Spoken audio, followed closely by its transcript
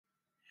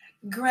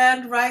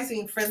Grand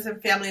Rising, friends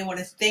and family. I want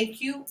to thank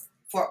you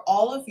for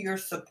all of your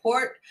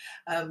support,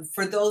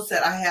 for those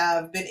that I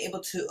have been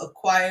able to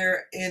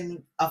acquire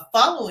in a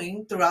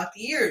following throughout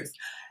the years.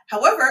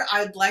 However,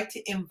 I'd like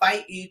to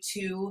invite you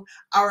to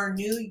our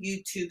new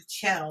YouTube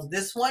channel.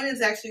 This one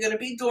is actually going to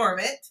be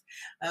dormant.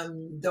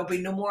 There'll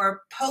be no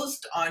more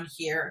posts on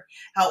here.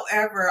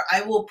 However,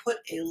 I will put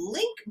a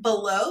link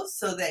below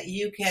so that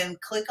you can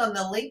click on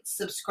the link,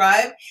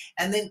 subscribe,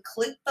 and then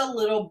click the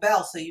little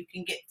bell so you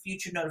can get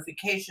future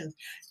notifications.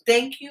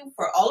 Thank you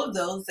for all of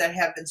those that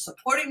have been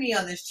supporting me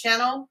on this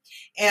channel.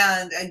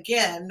 And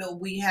again,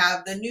 we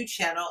have the new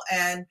channel,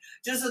 and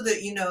just so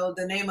that you know,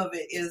 the name of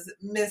it is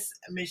Miss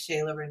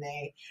Michaela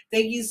Renee.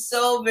 Thank you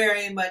so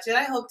very much, and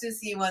I hope to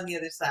see you on the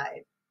other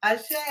side.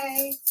 Ashe.